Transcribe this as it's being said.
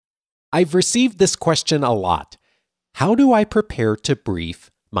I've received this question a lot. How do I prepare to brief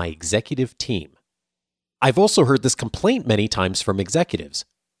my executive team? I've also heard this complaint many times from executives.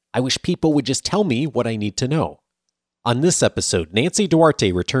 I wish people would just tell me what I need to know. On this episode, Nancy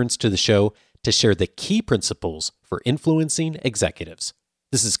Duarte returns to the show to share the key principles for influencing executives.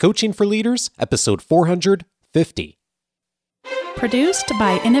 This is Coaching for Leaders, episode 450. Produced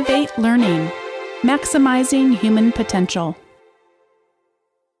by Innovate Learning, maximizing human potential.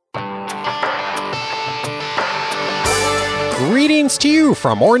 Greetings to you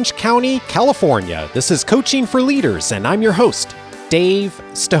from Orange County, California. This is Coaching for Leaders, and I'm your host, Dave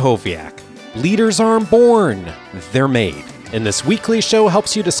Stachowiak. Leaders aren't born, they're made. And this weekly show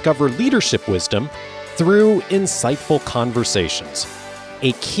helps you discover leadership wisdom through insightful conversations.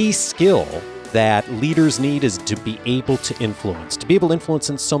 A key skill that leaders need is to be able to influence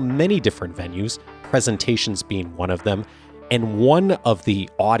in so many different venues, presentations being one of them. And one of the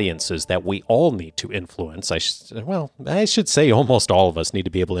audiences that we all need to influence, I should say almost all of us need to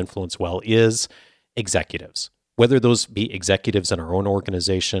be able to influence well, is executives. Whether those be executives in our own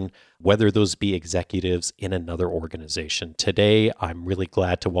organization, whether those be executives in another organization. Today, I'm really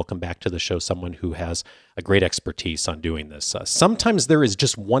glad to welcome back to the show someone who has a great expertise on doing this. Sometimes there is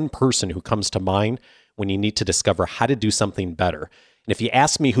just one person who comes to mind when you need to discover how to do something better. And if you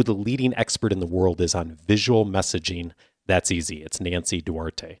ask me who the leading expert in the world is on visual messaging, that's easy. It's Nancy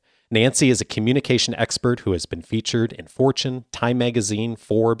Duarte. Nancy is a communication expert who has been featured in Fortune, Time Magazine,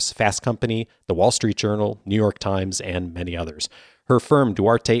 Forbes, Fast Company, The Wall Street Journal, New York Times, and many others. Her firm,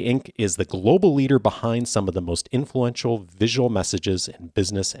 Duarte Inc., is the global leader behind some of the most influential visual messages in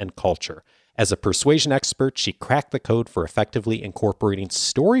business and culture. As a persuasion expert, she cracked the code for effectively incorporating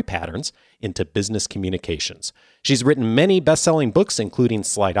story patterns into business communications. She's written many best-selling books, including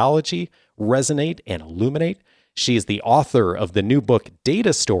Slideology, Resonate, and Illuminate. She is the author of the new book,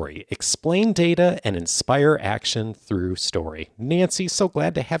 Data Story, Explain Data and Inspire Action Through Story. Nancy, so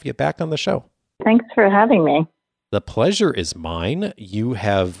glad to have you back on the show. Thanks for having me. The pleasure is mine. You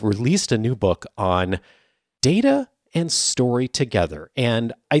have released a new book on data and story together.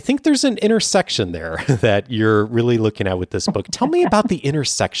 And I think there's an intersection there that you're really looking at with this book. Tell me about the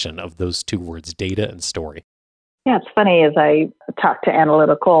intersection of those two words, data and story. Yeah, it's funny, as I talk to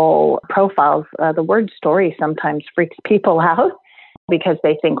analytical profiles, the word story sometimes freaks people out because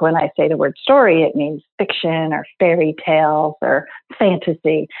they think when I say the word story, it means fiction or fairy tales or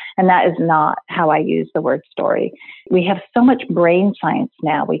fantasy. And that is not how I use the word story. We have so much brain science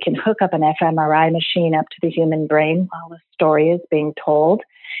now. We can hook up an fMRI machine up to the human brain while the story is being told,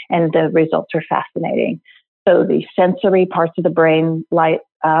 and the results are fascinating. So the sensory parts of the brain light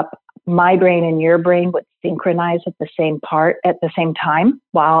up. My brain and your brain would synchronize at the same time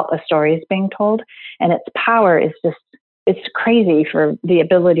while a story is being told. And its power is it's crazy for the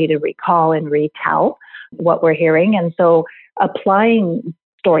ability to recall and retell what we're hearing. And so applying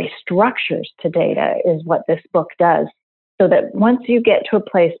story structures to data is what this book does. So that once you get to a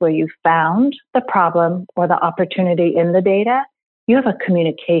place where you found the problem or the opportunity in the data, you have a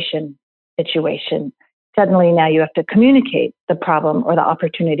communication situation. Suddenly now you have to communicate the problem or the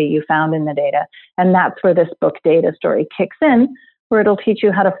opportunity you found in the data. And that's where this book, Data Story, kicks in, where it'll teach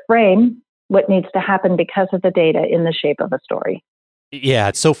you how to frame what needs to happen because of the data in the shape of a story. Yeah,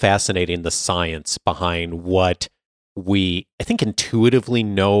 it's so fascinating, the science behind what we, I think, intuitively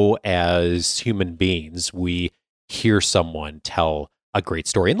know as human beings. We hear someone tell a great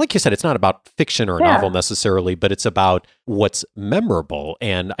story. And like you said, it's not about fiction or a novel necessarily, but it's about what's memorable.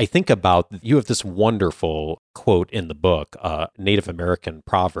 And I think about, you have this wonderful quote in the book, a Native American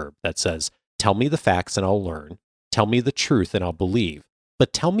proverb that says, "Tell me the facts and I'll learn. Tell me the truth and I'll believe.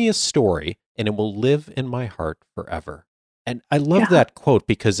 But tell me a story and it will live in my heart forever." And I love that quote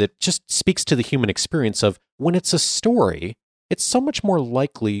because it just speaks to the human experience of when it's a story, it's so much more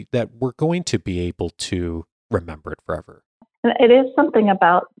likely that we're going to be able to remember it forever. It is something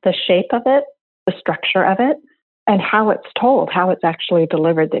about the shape of it, the structure of it, and how it's told, how it's actually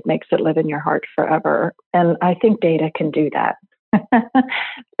delivered that makes it live in your heart forever. And I think data can do that,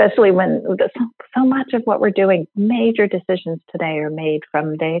 especially when so much of what we're doing, major decisions today are made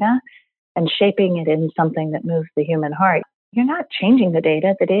from data and shaping it in something that moves the human heart. You're not changing the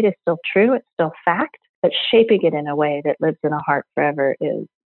data. The data is still true. It's still fact, but shaping it in a way that lives in a heart forever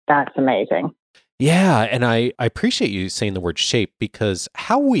that's amazing. Yeah, and I appreciate you saying the word shape because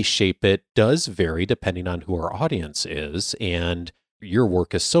how we shape it does vary depending on who our audience is. And your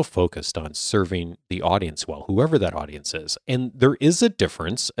work is so focused on serving the audience well, whoever that audience is. And there is a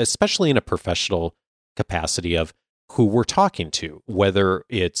difference, especially in a professional capacity, of who we're talking to, whether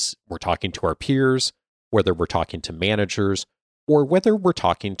it's we're talking to our peers, whether we're talking to managers, or whether we're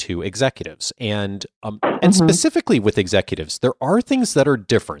talking to executives. And specifically with executives, there are things that are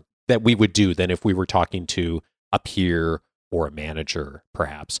different that we would do than if we were talking to a peer or a manager,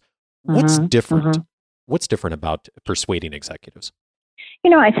 perhaps. What's different? What's different about persuading executives?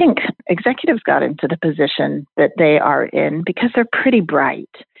 I think executives got into the position that they are in because they're pretty bright.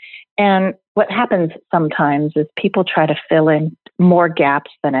 And what happens sometimes is people try to fill in more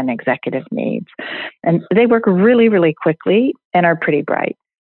gaps than an executive needs. And they work really, really quickly and are pretty bright.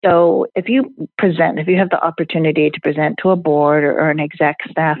 So if you have the opportunity to present to a board or an exec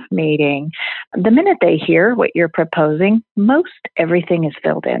staff meeting, the minute they hear what you're proposing, most everything is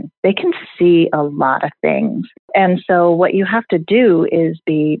filled in. They can see a lot of things. And so what you have to do is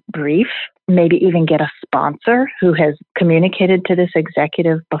be brief, maybe even get a sponsor who has communicated to this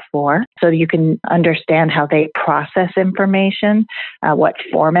executive before so you can understand how they process information, what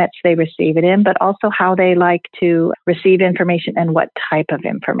formats they receive it in, but also how they like to receive information and what type of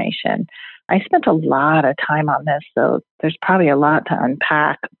information. I spent a lot of time on this, so there's probably a lot to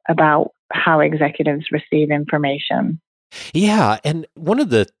unpack about how executives receive information. Yeah. And one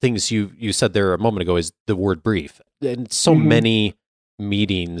of the things you said there a moment ago is the word brief. And so many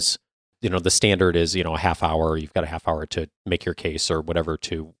meetings, the standard is, a half hour, you've got a half hour to make your case or whatever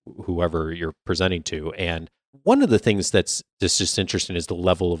to whoever you're presenting to. And one of the things that's just interesting is the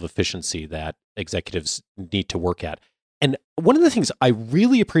level of efficiency that executives need to work at. And one of the things I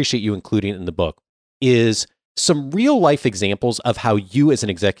really appreciate you including in the book is some real life examples of how you as an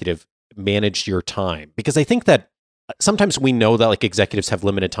executive managed your time. Because I think that sometimes we know that like executives have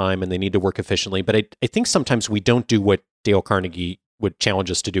limited time and they need to work efficiently, but I think sometimes we don't do what Dale Carnegie would challenge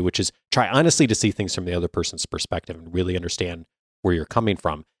us to do, which is try honestly to see things from the other person's perspective and really understand where you're coming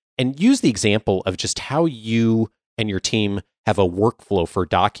from. And use the example of just how you and your team have a workflow for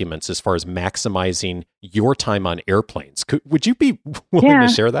documents as far as maximizing your time on airplanes. Would you be willing to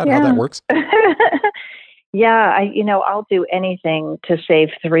share that, how that works? Yeah, I'll do anything to save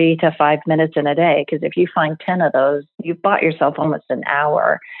 3 to 5 minutes in a day, because if you find 10 of those, you've bought yourself almost an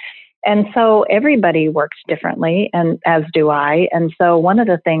hour. And so everybody works differently, and as do I. And so one of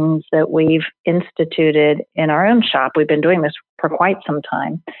the things that we've instituted in our own shop, we've been doing this for quite some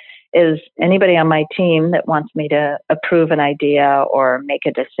time, is anybody on my team that wants me to approve an idea or make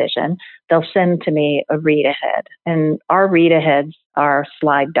a decision, they'll send to me a read ahead. And our read aheads are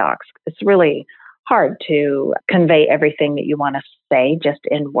slide docs. It's really hard to convey everything that you want to say just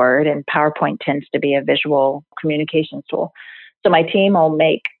in Word, and PowerPoint tends to be a visual communications tool. So my team will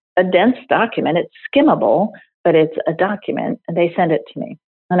make a dense document. It's skimmable, but it's a document, and they send it to me.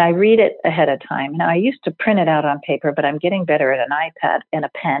 And I read it ahead of time. Now, I used to print it out on paper, but I'm getting better at an iPad and a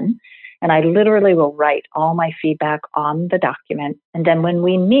pen. And I literally will write all my feedback on the document. And then when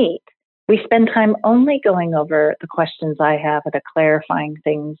we meet, we spend time only going over the questions I have or the clarifying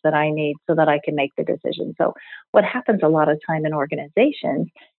things that I need so that I can make the decision. So what happens a lot of time in organizations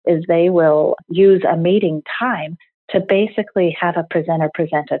is they will use a meeting time to basically have a presenter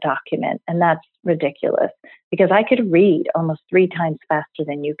present a document. And that's ridiculous, because I could read almost 3 times faster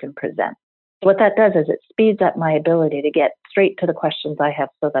than you can present. What that does is it speeds up my ability to get straight to the questions I have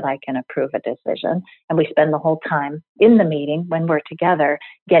so that I can approve a decision. And we spend the whole time in the meeting when we're together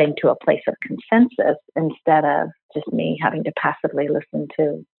getting to a place of consensus instead of just me having to passively listen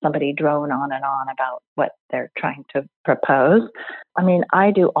to somebody drone on and on about what they're trying to propose. I mean,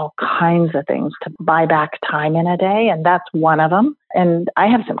 I do all kinds of things to buy back time in a day, and that's one of them. And I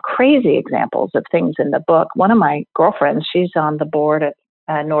have some crazy examples of things in the book. One of my girlfriends, she's on the board at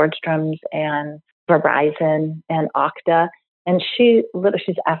Nordstrom's and Verizon and Okta. And she's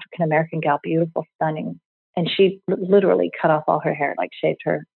African-American gal, beautiful, stunning. And she literally cut off all her hair, like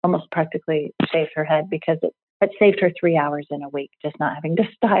almost practically shaved her head, because it saved her 3 hours in a week, just not having to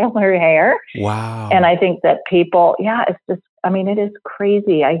style her hair. Wow. And I think that people, it is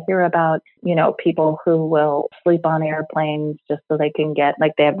crazy. I hear about, people who will sleep on airplanes just so they can get,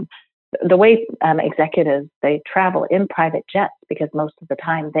 they have the way executives, they travel in private jets, because most of the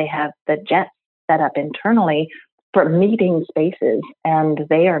time they have the jets set up internally for meeting spaces, and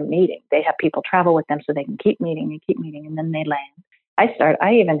they are meeting. They have people travel with them so they can keep meeting, and then they land.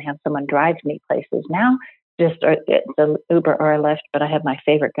 I even have someone drive me places now, it's an Uber or a Lyft, but I have my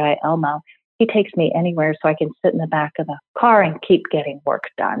favorite guy, Elmo. He takes me anywhere so I can sit in the back of the car and keep getting work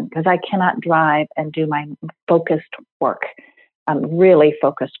done, because I cannot drive and do my focused work. Really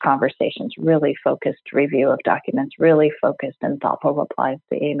focused conversations, really focused review of documents, really focused and thoughtful replies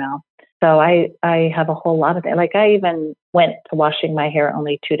to email. So I have a whole lot of it. I even went to washing my hair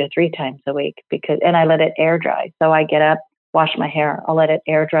only 2 to 3 times a week, and I let it air dry. So I get up, wash my hair, I'll let it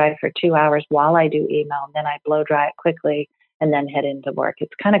air dry for 2 hours while I do email, and then I blow dry it quickly, and then head into work.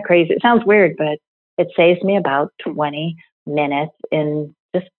 It's kind of crazy. It sounds weird, but it saves me about 20 minutes in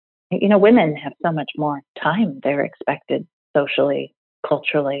just, women have so much more time they're expected socially,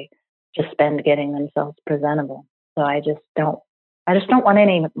 culturally to spend getting themselves presentable. So I just don't want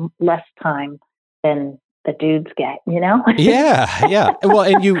any less time than the dudes get, Yeah. Well,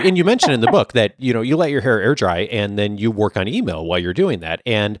 and you mentioned in the book that, you let your hair air dry and then you work on email while you're doing that.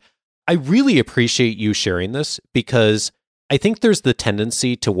 And I really appreciate you sharing this because I think there's the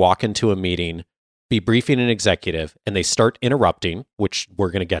tendency to walk into a meeting, be briefing an executive, and they start interrupting, which we're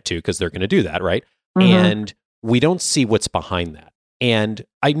going to get to because they're going to do that, right? Mm-hmm. And we don't see what's behind that. And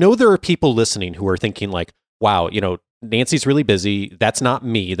I know there are people listening who are thinking like, wow, Nancy's really busy. That's not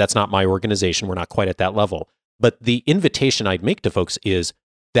me. That's not my organization. We're not quite at that level. But the invitation I'd make to folks is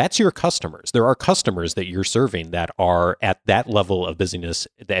that's your customers. There are customers that you're serving that are at that level of busyness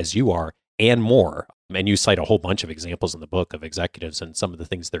as you are and more. And you cite a whole bunch of examples in the book of executives and some of the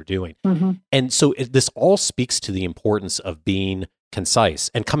things they're doing. Mm-hmm. And so this all speaks to the importance of being concise.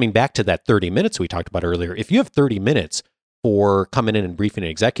 And coming back to that 30 minutes we talked about earlier, if you have 30 minutes for coming in and briefing an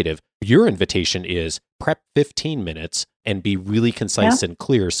executive, your invitation is prep 15 minutes and be really concise and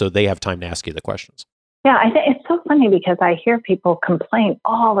clear so they have time to ask you the questions. Yeah, I think it's so funny because I hear people complain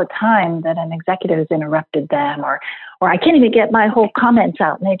all the time that an executive has interrupted them or I can't even get my whole comments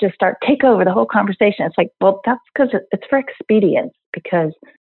out and they just take over the whole conversation. It's like, well, that's because it's for expedience, because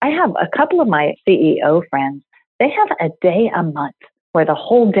I have a couple of my CEO friends, they have a day a month where the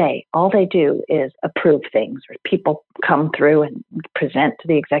whole day, all they do is approve things, or people come through and present to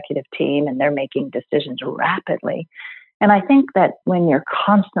the executive team and they're making decisions rapidly. And I think that when you're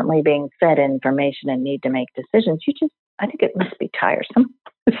constantly being fed information and need to make decisions, I think it must be tiresome.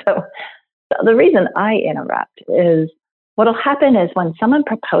 So the reason I interrupt is what'll happen is when someone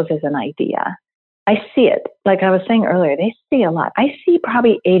proposes an idea, I see it. Like I was saying earlier, they see a lot. I see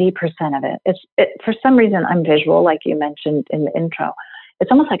probably 80% of it. For some reason, I'm visual, like you mentioned in the intro.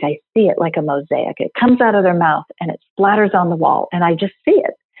 It's almost like I see it like a mosaic. It comes out of their mouth and it splatters on the wall, and I just see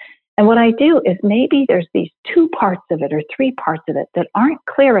it. And what I do is maybe there's these 2 parts of it or 3 parts of it that aren't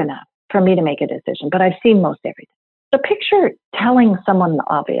clear enough for me to make a decision, but I've seen most everything. So picture telling someone the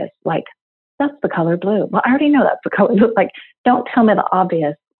obvious, like, that's the color blue. Well, I already know that's the color blue. Like, don't tell me the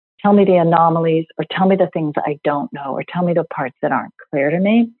obvious. Tell me the anomalies, or tell me the things that I don't know, or tell me the parts that aren't clear to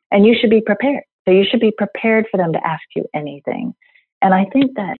me. And you should be prepared. So you should be prepared for them to ask you anything. And I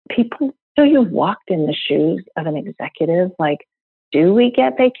think that people, so you've walked in the shoes of an executive, like, do we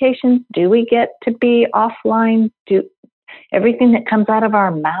get vacations? Do we get to be offline? Do everything that comes out of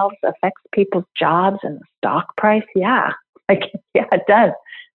our mouths affects people's jobs and the stock price? Yeah, it does.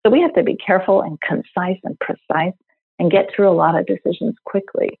 So we have to be careful and concise and precise and get through a lot of decisions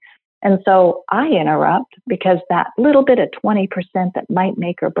quickly. And so I interrupt because that little bit of 20% that might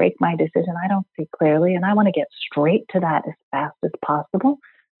make or break my decision, I don't see clearly. And I want to get straight to that as fast as possible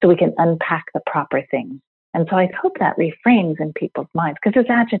so we can unpack the proper things. And so I hope that reframes in people's minds, because it's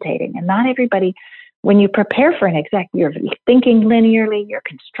agitating. And not everybody, when you prepare for an exec, you're thinking linearly, you're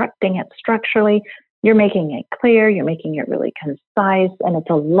constructing it structurally, you're making it clear, you're making it really concise. And it's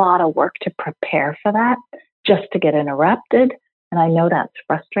a lot of work to prepare for that just to get interrupted. And I know that's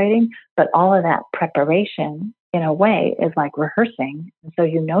frustrating, but all of that preparation in a way is like rehearsing. And so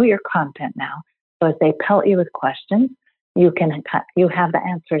you know your content now. So as they pelt you with questions, you have the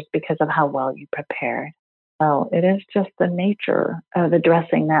answers because of how well you prepared. So it is just the nature of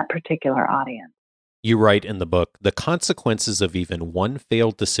addressing that particular audience. You write in the book, the consequences of even one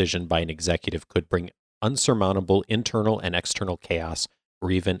failed decision by an executive could bring unsurmountable internal and external chaos, or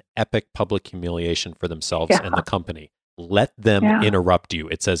even epic public humiliation for themselves and the company. Let them interrupt you,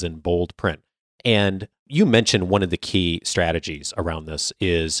 it says in bold print. And you mentioned one of the key strategies around this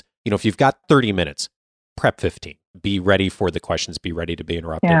is, if you've got 30 minutes, prep 15. Be ready for the questions, be ready to be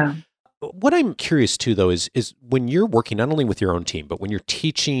interrupted. Yeah. What I'm curious too, though, is when you're working not only with your own team, but when you're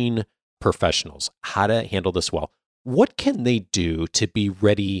teaching professionals how to handle this well, what can they do to be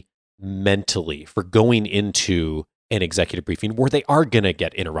ready mentally for going into an executive briefing where they are going to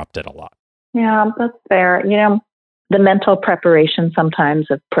get interrupted a lot? Yeah, that's fair. The mental preparation sometimes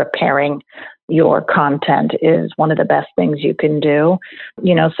of preparing your content is one of the best things you can do.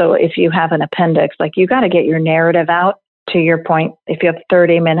 So if you have an appendix, like you got to get your narrative out. To your point, if you have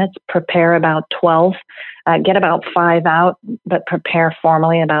 30 minutes, prepare about 12, get about 5 out, but prepare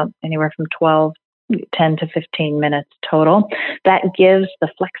formally about anywhere from 10 to 15 minutes total. That gives the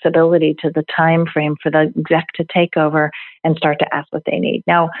flexibility to the time frame for the exec to take over and start to ask what they need.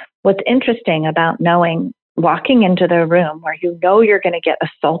 Now, what's interesting about knowing walking into the room where you know you're going to get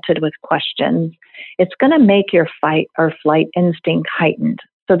assaulted with questions, it's going to make your fight or flight instinct heightened.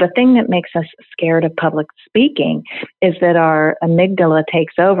 So the thing that makes us scared of public speaking is that our amygdala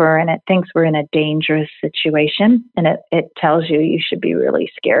takes over and it thinks we're in a dangerous situation, and it tells you should be really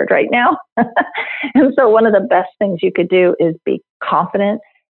scared right now. And so one of the best things you could do is be confident,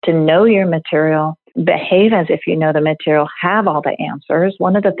 to know your material, behave as if you know the material, have all the answers.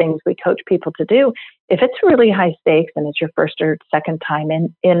 One of the things we coach people to do, if it's really high stakes and it's your first or second time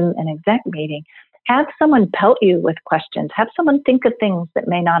in an exec meeting, have someone pelt you with questions. Have someone think of things that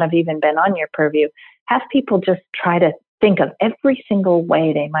may not have even been on your purview. Have people just try to think of every single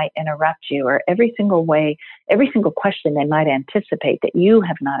way they might interrupt you, or every single question they might anticipate that you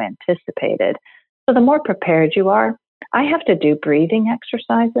have not anticipated. So the more prepared you are, I have to do breathing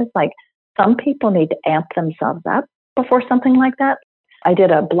exercises. Like, some people need to amp themselves up before something like that. I did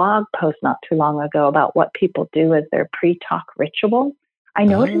a blog post not too long ago about what people do as their pre-talk ritual. I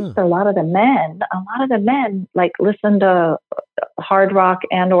noticed a lot of the men like listen to hard rock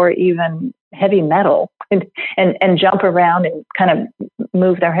and or even heavy metal and jump around and kind of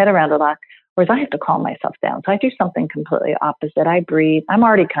move their head around a lot, whereas I have to calm myself down. So I do something completely opposite. I breathe. I'm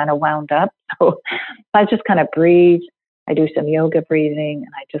already kind of wound up, so I just kind of breathe. I do some yoga breathing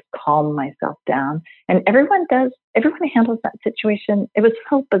and I just calm myself down. And everyone handles that situation. It was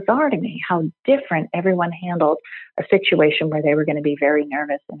so bizarre to me how different everyone handled a situation where they were going to be very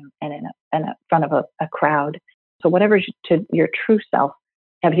nervous and in front of a crowd. So whatever's to your true self,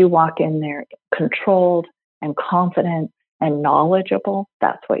 have you walk in there controlled and confident and knowledgeable?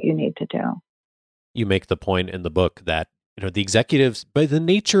 That's what you need to do. You make the point in the book that the executives, by the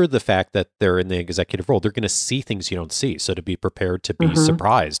nature of the fact that they're in the executive role, they're going to see things you don't see. So to be prepared to be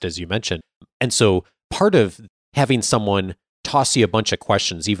surprised, as you mentioned. And so part of having someone toss you a bunch of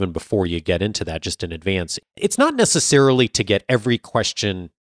questions even before you get into that, just in advance, it's not necessarily to get every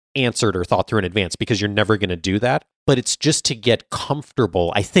question answered or thought through in advance, because you're never going to do that. But it's just to get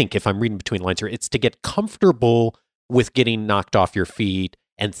comfortable. I think, if I'm reading between lines here, it's to get comfortable with getting knocked off your feet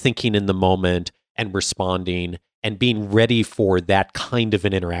and thinking in the moment and responding and being ready for that kind of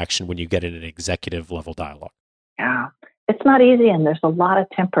an interaction when you get in an executive level dialogue. Yeah, it's not easy, and there's a lot of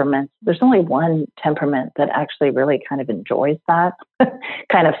temperaments. There's only one temperament that actually really kind of enjoys that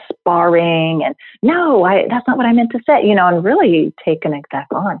kind of sparring and, no, that's not what I meant to say, and really take an exec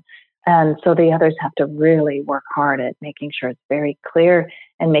on. And so the others have to really work hard at making sure it's very clear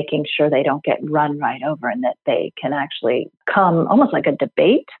and making sure they don't get run right over, and that they can actually come almost like a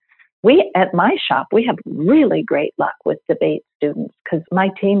debate. At my shop, we have really great luck with debate students, because my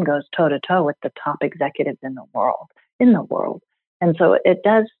team goes toe to toe with the top executives in the world. And so it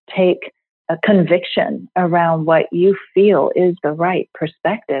does take a conviction around what you feel is the right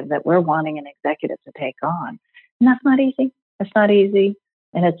perspective that we're wanting an executive to take on. And that's not easy. It's not easy.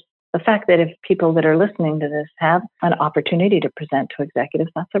 And it's the fact that if people that are listening to this have an opportunity to present to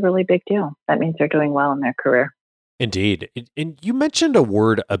executives, that's a really big deal. That means they're doing well in their career. Indeed. And you mentioned a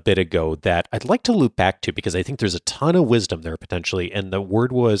word a bit ago that I'd like to loop back to, because I think there's a ton of wisdom there potentially. And the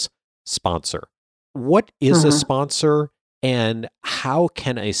word was sponsor. What is a sponsor, and how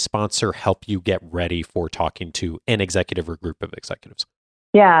can a sponsor help you get ready for talking to an executive or group of executives?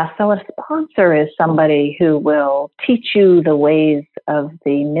 Yeah, so a sponsor is somebody who will teach you the ways of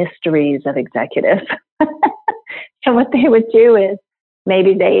the mysteries of executives. So what they would do is,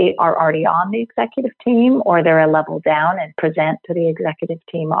 maybe they are already on the executive team, or they're a level down and present to the executive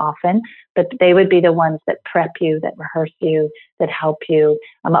team often, but they would be the ones that prep you, that rehearse you, that help you.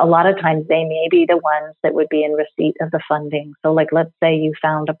 A lot of times they may be the ones that would be in receipt of the funding. So like, let's say you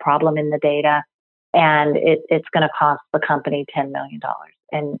found a problem in the data and it's going to cost the company $10 million.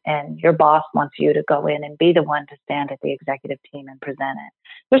 And your boss wants you to go in and be the one to stand at the executive team and present it.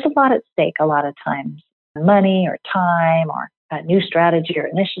 There's a lot at stake a lot of times, money or time or a new strategy or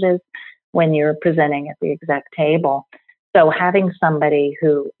initiatives when you're presenting at the exec table. So having somebody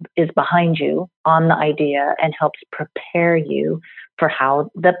who is behind you on the idea and helps prepare you for how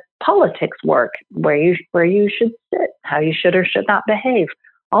the politics work, where you should sit, how you should or should not behave.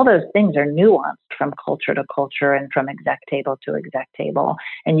 All those things are nuanced from culture to culture and from exec table to exec table.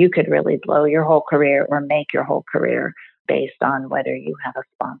 And you could really blow your whole career or make your whole career based on whether you have a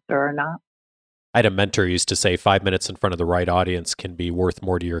sponsor or not. I had a mentor who used to say 5 minutes in front of the right audience can be worth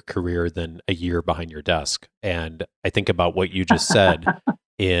more to your career than a year behind your desk. And I think about what you just said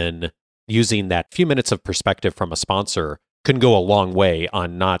in using that few minutes of perspective from a sponsor can go a long way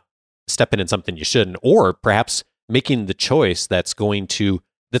on not stepping in something you shouldn't, or perhaps making the choice that's going to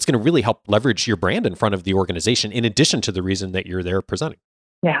really help leverage your brand in front of the organization, in addition to the reason that you're there presenting.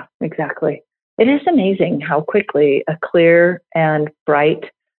 Yeah, exactly. It is amazing how quickly a clear and bright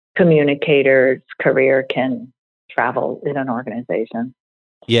communicator's career can travel in an organization.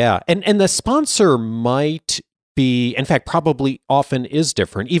 Yeah. And the sponsor might be, in fact, probably often is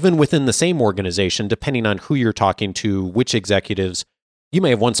different, even within the same organization, depending on who you're talking to, which executives. You may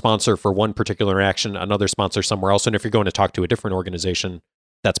have one sponsor for one particular action, another sponsor somewhere else. And if you're going to talk to a different organization,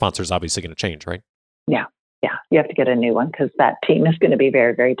 that sponsor is obviously going to change, right? Yeah. Yeah. You have to get a new one because that team is going to be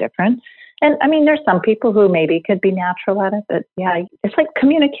very, very different. And I mean, there's some people who maybe could be natural at it, but yeah, it's like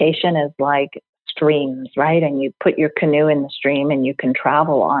communication is like streams, right? And you put your canoe in the stream and you can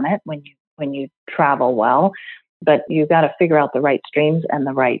travel on it when you travel well, but you got to figure out the right streams and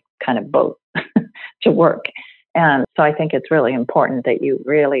the right kind of boat to work. And so I think it's really important that you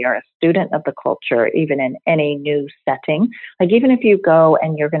really are a student of the culture, even in any new setting. Like even if you go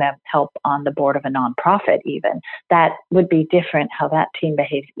and you're going to help on the board of a nonprofit, even that would be different how that team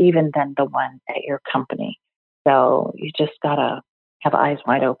behaves even than the one at your company. So you just got to have eyes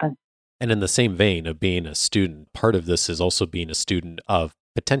wide open. And in the same vein of being a student, part of this is also being a student of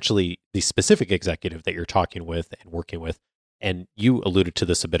potentially the specific executive that you're talking with and working with. And you alluded to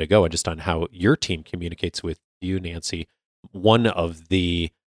this a bit ago, just on how your team communicates with you, Nancy. One of the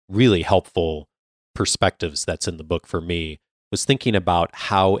really helpful perspectives that's in the book for me was thinking about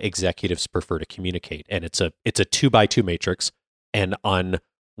how executives prefer to communicate. And it's a 2x2 matrix. And on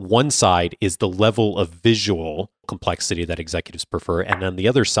one side is the level of visual complexity that executives prefer. And on the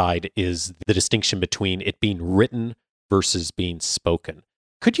other side is the distinction between it being written versus being spoken.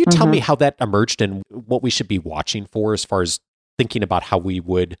 Could you tell me how that emerged and what we should be watching for as far as thinking about how we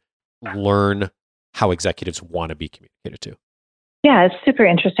would learn how executives want to be communicated to? Yeah, it's super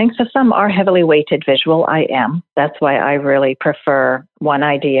interesting. So some are heavily weighted visual. I am. That's why I really prefer one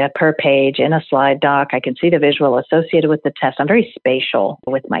idea per page in a slide doc. I can see the visual associated with the test. I'm very spatial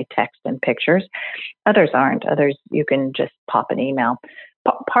with my text and pictures. Others aren't. Others, you can just pop an email.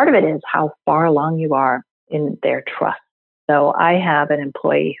 Part of it is how far along you are in their trust. So I have an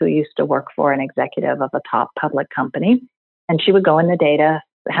employee who used to work for an executive of a top public company, and she would go in the data,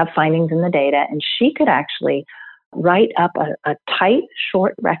 have findings in the data, and she could actually write up a tight,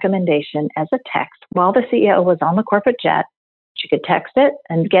 short recommendation as a text while the CEO was on the corporate jet. She could text it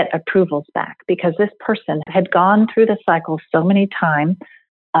and get approvals back because this person had gone through the cycle so many times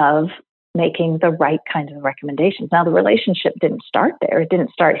of making the right kinds of recommendations. Now, the relationship didn't start there. It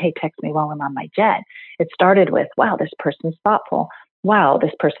didn't start, hey, text me while I'm on my jet. It started with, wow, this person's thoughtful. Wow,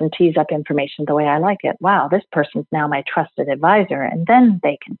 this person tees up information the way I like it. Wow, this person's now my trusted advisor. And then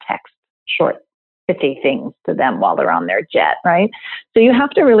they can text short, pithy things to them while they're on their jet, right? So you have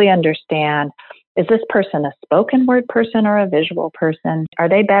to really understand, is this person a spoken word person or a visual person? Are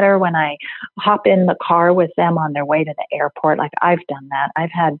they better when I hop in the car with them on their way to the airport? Like I've done that.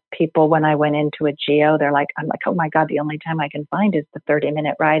 I've had people when I went into a geo, I'm like, oh my God, the only time I can find is the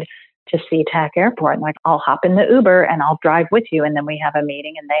 30-minute ride to SeaTac Airport. And like, I'll hop in the Uber and I'll drive with you. And then we have a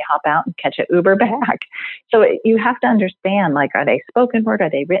meeting and they hop out and catch an Uber back. So you have to understand, like, are they spoken word? Are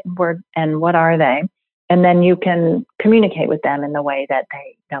they written word? And what are they? And then you can communicate with them in the way that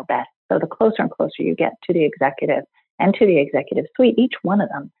they know best. So the closer and closer you get to the executive and to the executive suite, each one of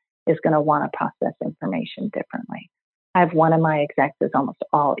them is going to want to process information differently. I have one of my execs is almost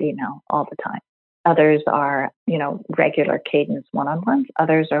all email all the time. Others are, regular cadence one-on-ones.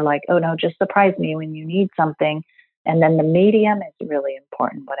 Others are like, oh no, just surprise me when you need something. And then the medium is really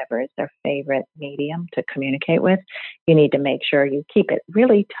important, whatever is their favorite medium to communicate with. You need to make sure you keep it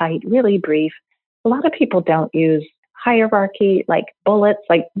really tight, really brief. A lot of people don't use hierarchy, like bullets,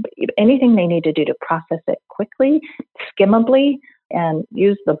 like anything they need to do to process it quickly, skimmably, and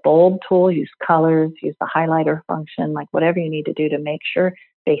use the bold tool, use colors, use the highlighter function, like whatever you need to do to make sure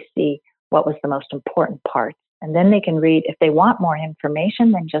they see what was the most important part. And then they can read, if they want more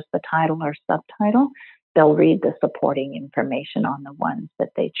information than just the title or subtitle, they'll read the supporting information on the ones that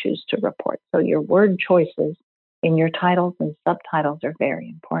they choose to report. So your word choices in your titles and subtitles are very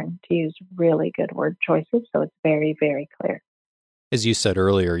important to use really good word choices. So it's very, very clear. As you said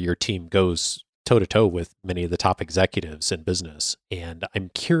earlier, your team goes toe to toe with many of the top executives in business. And I'm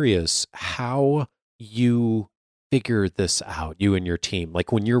curious how you figure this out, you and your team.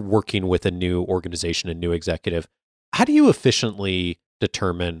 Like when you're working with a new organization, a new executive, how do you efficiently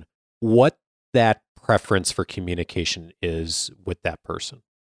determine what that preference for communication is with that person?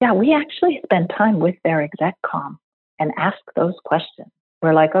 Yeah, we actually spend time with their exec comm and ask those questions.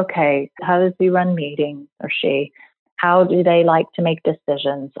 We're like, okay, how does he run meetings or she? How do they like to make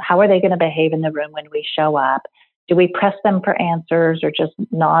decisions? How are they going to behave in the room when we show up? Do we press them for answers or just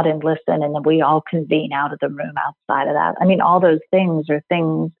nod and listen and then we all convene out of the room outside of that? I mean, all those things are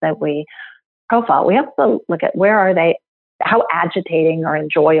things that we profile, we also look at where are they, how agitating or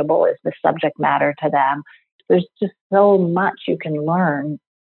enjoyable is the subject matter to them. There's just so much you can learn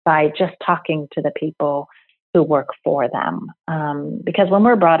by just talking to the people who work for them. Because when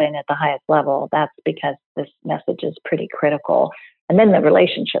we're brought in at the highest level, that's because this message is pretty critical. And then the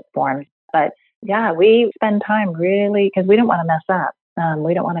relationship forms. But yeah, we spend time really, because we don't want to mess up.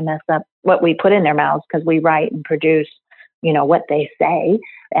 We don't want to mess up what we put in their mouths, because we write and produce, what they say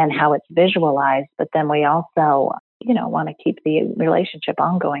and how it's visualized. But then we also, want to keep the relationship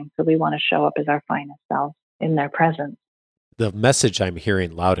ongoing. So we want to show up as our finest selves in their presence. The message I'm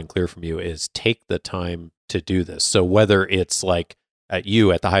hearing loud and clear from you is take the time to do this. So whether it's like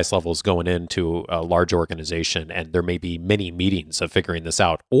you at the highest levels going into a large organization and there may be many meetings of figuring this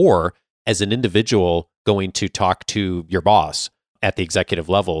out, or as an individual going to talk to your boss at the executive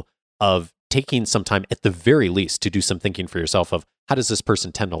level, of taking some time at the very least to do some thinking for yourself of how does this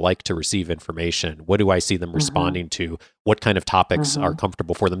person tend to like to receive information? What do I see them responding to? What kind of topics are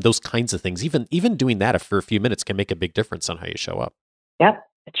comfortable for them? Those kinds of things. Even doing that for a few minutes can make a big difference on how you show up. Yep,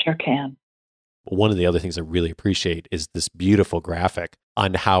 it sure can. One of the other things I really appreciate is this beautiful graphic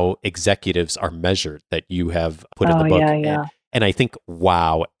on how executives are measured that you have put in the book. Yeah. And I think,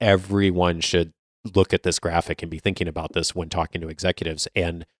 wow, everyone should look at this graphic and be thinking about this when talking to executives.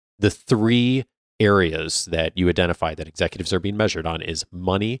 And the 3 areas that you identify that executives are being measured on is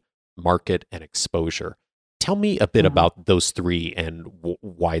money, market, and exposure. Tell me a bit about those 3 and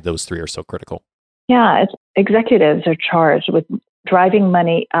why those 3 are so critical. Yeah, executives are charged with driving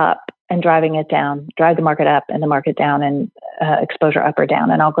money up and driving it down, drive the market up and the market down, and exposure up or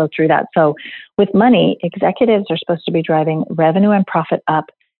down. And I'll go through that. So with money, executives are supposed to be driving revenue and profit up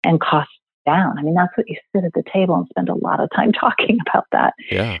and costs down. I mean, that's what you sit at the table and spend a lot of time talking about that.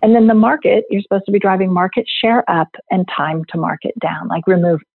 Yeah. And then the market, you're supposed to be driving market share up and time to market down, like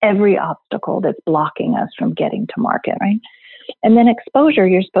remove every obstacle that's blocking us from getting to market, right? And then exposure,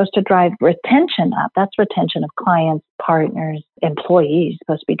 you're supposed to drive retention up. That's retention of clients, partners, employees,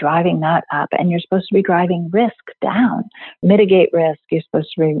 supposed to be driving that up. And you're supposed to be driving risk down, mitigate risk. You're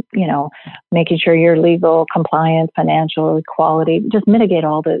supposed to be, making sure you're legal, compliant, financial, equality, just mitigate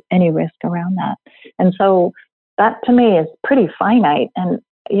any risk around that. And so that to me is pretty finite. And,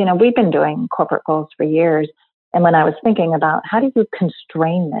 we've been doing corporate goals for years. And when I was thinking about how do you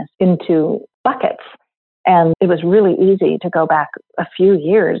constrain this into buckets, and it was really easy to go back a few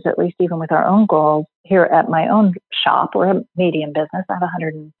years, at least even with our own goals here at my own shop. We're a medium business. I have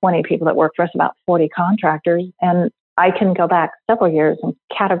 120 people that work for us, about 40 contractors. And I can go back several years and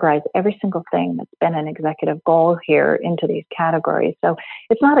categorize every single thing that's been an executive goal here into these categories. So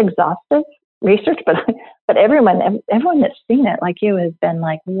it's not exhaustive research, but everyone that's seen it, like you, has been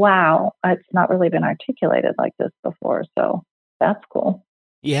like, wow, it's not really been articulated like this before. So that's cool.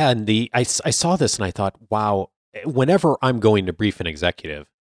 Yeah, and I saw this and I thought, wow, whenever I'm going to brief an executive,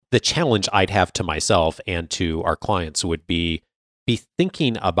 the challenge I'd have to myself and to our clients would be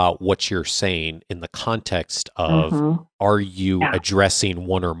thinking about what you're saying in the context of, are you addressing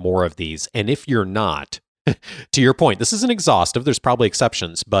one or more of these? And if you're not, to your point, this isn't exhaustive, there's probably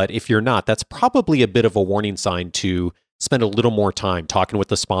exceptions, but if you're not, that's probably a bit of a warning sign to spend a little more time talking with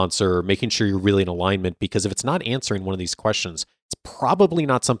the sponsor, making sure you're really in alignment, because if it's not answering one of these questions, it's probably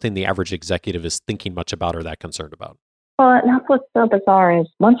not something the average executive is thinking much about or that concerned about. Well, and that's what's so bizarre is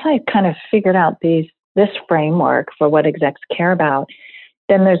once I kind of figured out this framework for what execs care about,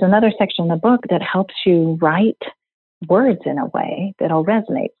 then there's another section in the book that helps you write words in a way that'll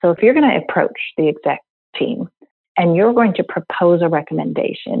resonate. So if you're going to approach the exec team and you're going to propose a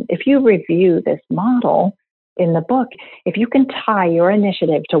recommendation, if you review this model in the book, if you can tie your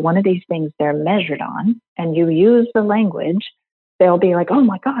initiative to one of these things they're measured on and you use the language, they'll be like, oh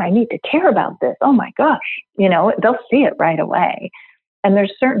my God, I need to care about this. Oh my gosh, they'll see it right away. And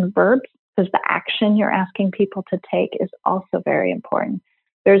there's certain verbs, because the action you're asking people to take is also very important.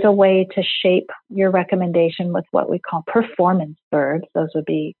 There's a way to shape your recommendation with what we call performance verbs. Those would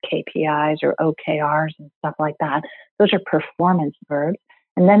be KPIs or OKRs and stuff like that. Those are performance verbs.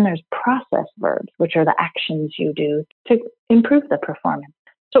 And then there's process verbs, which are the actions you do to improve the performance.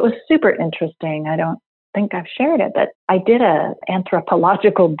 So it was super interesting. I don't think I've shared it, but I did an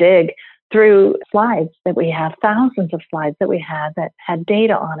anthropological dig through slides that we have, thousands of slides that we had that had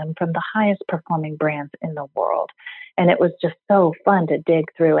data on them from the highest performing brands in the world. And it was just so fun to dig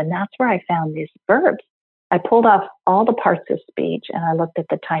through. And that's where I found these verbs. I pulled off all the parts of speech and I looked at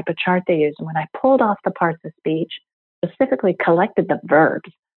the type of chart they used. And when I pulled off the parts of speech, specifically collected the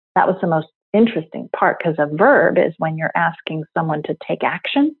verbs, that was the most interesting part, because a verb is when you're asking someone to take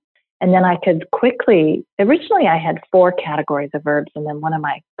action. And then I could quickly, originally I had 4 categories of verbs. And then one of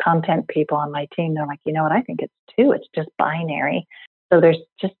my content people on my team, they're like, you know what, I think it's 2. It's just binary. So there's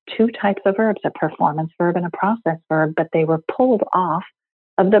just 2 types of verbs, a performance verb and a process verb, but they were pulled off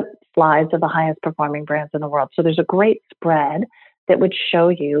of the slides of the highest performing brands in the world. So there's a great spread that would show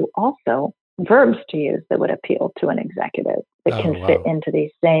you also verbs to use that would appeal to an executive that can fit into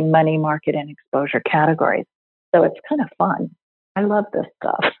these same money, market, and exposure categories. So it's kind of fun. I love this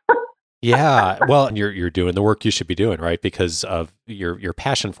stuff. Yeah, well, you're doing the work you should be doing, right? Because of your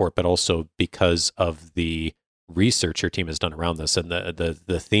passion for it, but also because of the research your team has done around this, and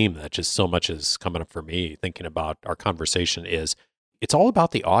the theme that just so much is coming up for me thinking about our conversation is it's all about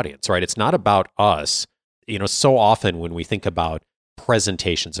the audience, right? It's not about us. You know, so often when we think about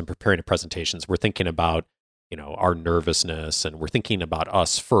presentations and preparing presentations, we're thinking about, you know, our nervousness, and we're thinking about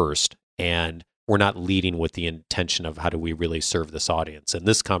us first, and we're not leading with the intention of how do we really serve this audience. And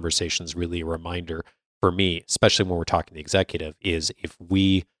this conversation is really a reminder for me, especially when we're talking to the executive, is if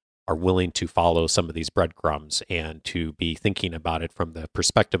we are willing to follow some of these breadcrumbs and to be thinking about it from the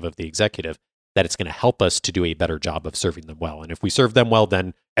perspective of the executive, that it's going to help us to do a better job of serving them well. And if we serve them well,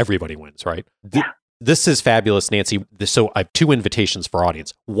 then everybody wins, right? Yeah. This is fabulous, Nancy. So I have 2 invitations for our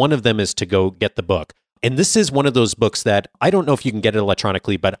audience. One of them is to go get the book. And this is one of those books that I don't know if you can get it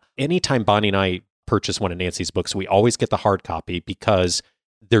electronically, but anytime Bonnie and I purchase one of Nancy's books, we always get the hard copy because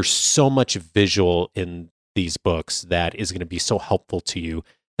there's so much visual in these books that is going to be so helpful to you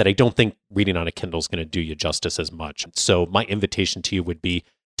that I don't think reading on a Kindle is going to do you justice as much. So my invitation to you would be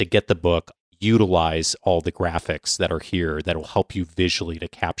to get the book, utilize all the graphics that are here that will help you visually to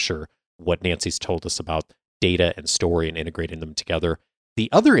capture what Nancy's told us about data and story and integrating them together. The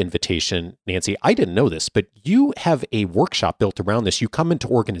other invitation, Nancy, I didn't know this, but you have a workshop built around this. You come into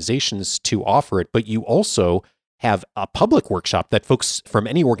organizations to offer it, but you also have a public workshop that folks from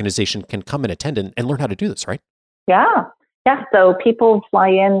any organization can come and attend and learn how to do this, right? Yeah. Yeah. So people fly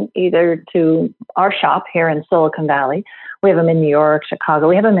in either to our shop here in Silicon Valley. We have them in New York, Chicago.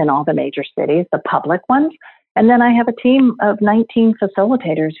 We have them in all the major cities, the public ones. And then I have a team of 19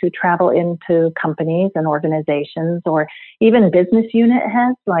 facilitators who travel into companies and organizations, or even business unit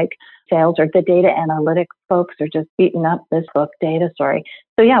heads like sales or the data analytics folks are just beating up this book, Data Story.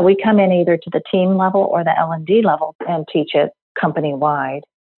 So yeah, we come in either to the team level or the L&D level and teach it company-wide.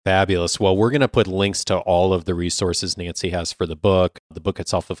 Fabulous. Well, we're going to put links to all of the resources Nancy has for the book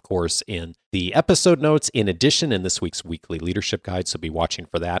itself, of course, in the episode notes, in addition, in this week's weekly leadership guide. So be watching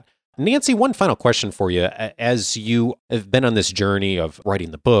for that. Nancy, one final question for you. As you have been on this journey of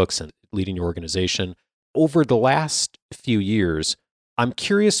writing the books and leading your organization over the last few years, I'm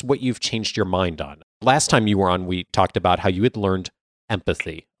curious what you've changed your mind on. Last time you were on, we talked about how you had learned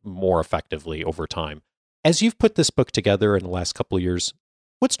empathy more effectively over time. As you've put this book together in the last couple of years,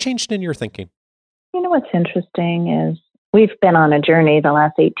 what's changed in your thinking? You know, what's interesting is we've been on a journey the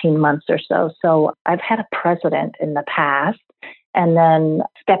last 18 months or so. So I've had a president in the past and then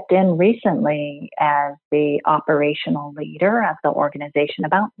stepped in recently as the operational leader of the organization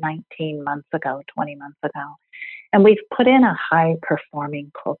about 19 months ago, 20 months ago. And we've put in a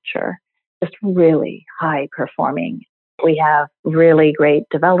high-performing culture, just really high-performing. We have really great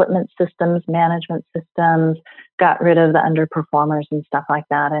development systems, management systems, got rid of the underperformers and stuff like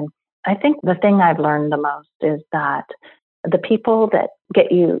that. And I think the thing I've learned the most is that the people that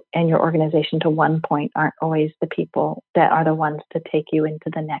get you and your organization to one point aren't always the people that are the ones to take you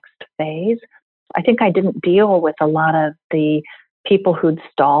into the next phase. I think I didn't deal with a lot of the people who'd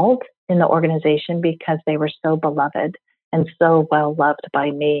stalled in the organization because they were so beloved and so well loved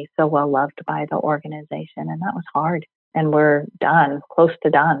by me, so well loved by the organization. And that was hard. And we're done, close to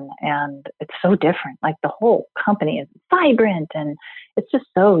done. And it's so different. Like the whole company is vibrant and it's just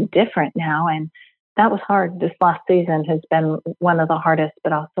so different now. And that was hard. This last season has been one of the hardest,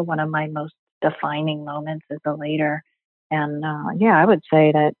 but also one of my most defining moments as a leader. And I would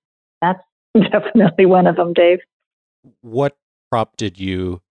say that that's definitely one of them, Dave. What prompted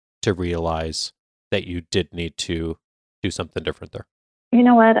you to realize that you did need to do something different there? You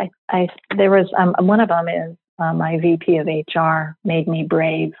know what? There was one of them is my VP of HR made me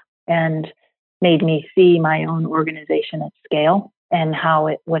brave and made me see my own organization at scale and how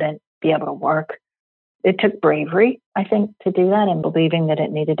it wouldn't be able to work. It took bravery, I think, to do that and believing that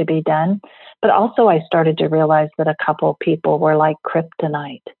it needed to be done. But also I started to realize that a couple people were like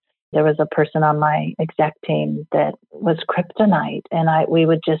kryptonite. There was a person on my exec team that was kryptonite, and we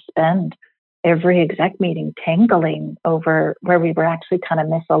would just spend every exec meeting tangling over where we were actually kind of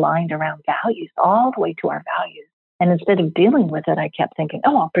misaligned around values, all the way to our values. And instead of dealing with it, I kept thinking,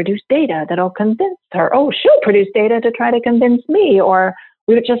 I'll produce data that'll convince her. Oh, she'll produce data to try to convince me, or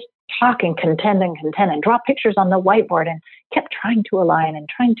we would just talk and contend and draw pictures on the whiteboard and kept trying to align. And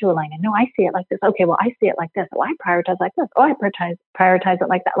no, I see it like this. Okay, well, I see it like this. Oh, I prioritize like this. Oh, I prioritize it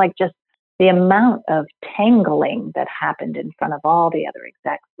like that. Like just the amount of tangling that happened in front of all the other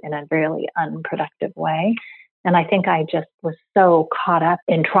execs in a really unproductive way. And I think I just was so caught up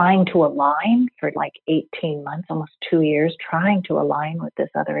in trying to align for like 18 months, almost 2 years, trying to align with this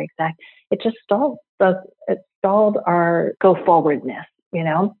other exec. It just stalled. It stalled our go forwardness, you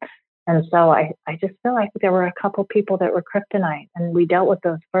know? And so I just feel like there were a couple people that were kryptonite, and we dealt with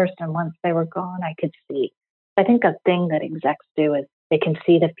those first. And once they were gone, I could see. I think a thing that execs do is they can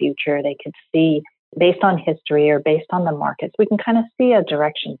see the future. They could see based on history or based on the markets. We can kind of see a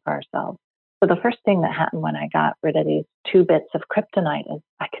direction for ourselves. So the first thing that happened when I got rid of these 2 bits of kryptonite is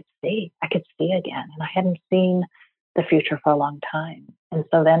I could see again. And I hadn't seen the future for a long time. And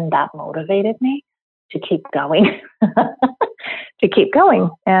so then that motivated me to keep going,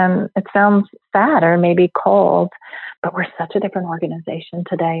 And it sounds sad or maybe cold, but we're such a different organization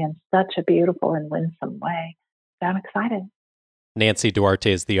today in such a beautiful and winsome way. So I'm excited. Nancy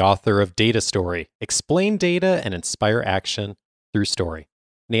Duarte is the author of Data Story, Explain Data and Inspire Action Through Story.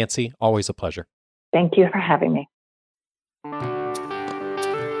 Nancy, always a pleasure. Thank you for having me.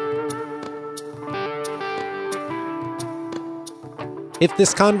 If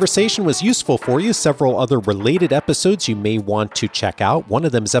this conversation was useful for you, several other related episodes you may want to check out. One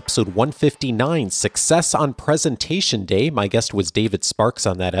of them is episode 159, Success on Presentation Day. My guest was David Sparks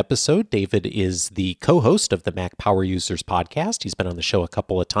on that episode. David is the co-host of the Mac Power Users podcast. He's been on the show a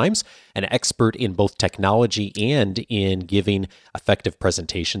couple of times, an expert in both technology and in giving effective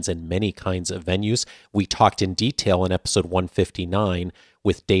presentations in many kinds of venues. We talked in detail in episode 159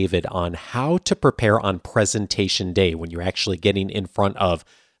 with David on how to prepare on presentation day when you're actually getting in front of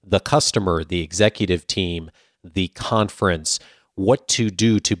the customer, the executive team, the conference, what to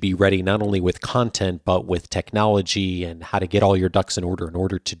do to be ready not only with content, but with technology and how to get all your ducks in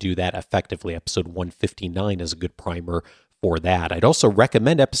order to do that effectively. Episode 159 is a good primer for that. I'd also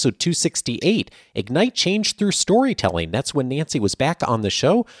recommend episode 268, Ignite Change Through Storytelling. That's when Nancy was back on the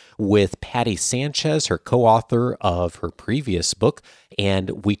show with Patty Sanchez, her co-author of her previous book,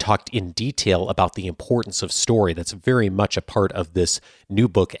 and we talked in detail about the importance of story. That's very much a part of this new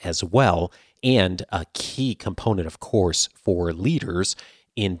book as well, and a key component, of course, for leaders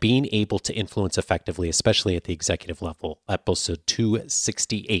in being able to influence effectively, especially at the executive level. Episode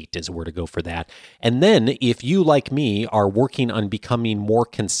 268 is where to go for that. And then if you, like me, are working on becoming more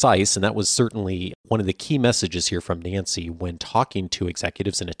concise, and that was certainly one of the key messages here from Nancy when talking to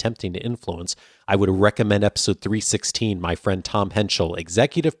executives and attempting to influence, I would recommend episode 316, my friend Tom Henschel,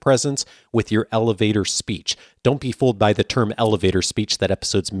 Executive Presence with Your Elevator Speech. Don't be fooled by the term elevator speech. That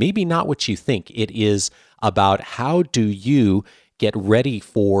episode's maybe not what you think. It is about how do you get ready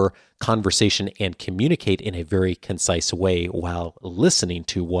for conversation and communicate in a very concise way while listening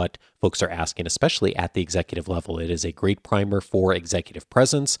to what folks are asking, especially at the executive level. It is a great primer for executive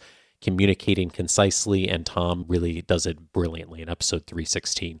presence, communicating concisely, and Tom really does it brilliantly in episode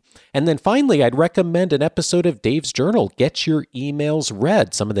 316. And then finally, I'd recommend an episode of Dave's Journal, Get Your Emails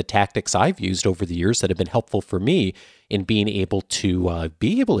Read, some of the tactics I've used over the years that have been helpful for me in being able to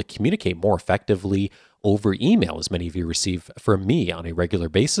communicate more effectively over email, as many of you receive from me on a regular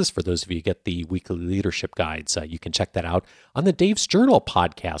basis. For those of you who get the weekly leadership guides, you can check that out on the Dave's Journal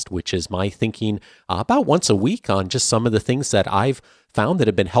podcast, which is my thinking about once a week on just some of the things that I've found that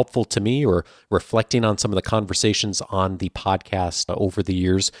have been helpful to me, or reflecting on some of the conversations on the podcast over the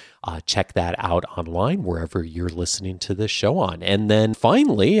years. Check that out online wherever you're listening to this show on. And then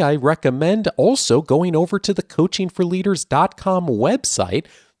finally, I recommend also going over to the coachingforleaders.com website.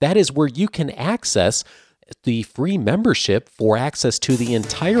 That is where you can access the free membership for access to the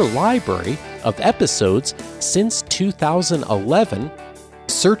entire library of episodes since 2011,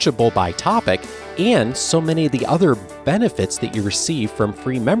 searchable by topic, and so many of the other benefits that you receive from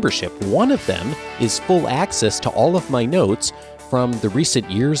free membership. One of them is full access to all of my notes from the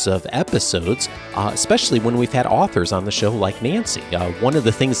recent years of episodes, especially when we've had authors on the show like Nancy. One of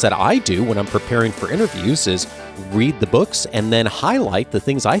the things that I do when I'm preparing for interviews is read the books and then highlight the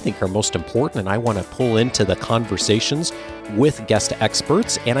things I think are most important and I want to pull into the conversations with guest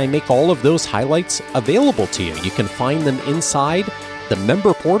experts, and I make all of those highlights available to you. You can find them inside the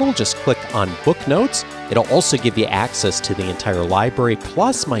member portal. Just click on book notes. It'll also give you access to the entire library,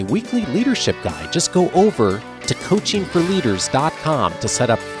 plus my weekly leadership guide. Just go over to coachingforleaders.com to set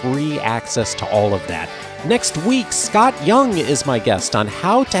up free access to all of that. Next week, Scott Young is my guest on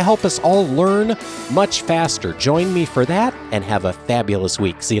how to help us all learn much faster. Join me for that and have a fabulous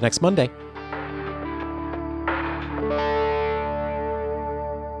week. See you next Monday.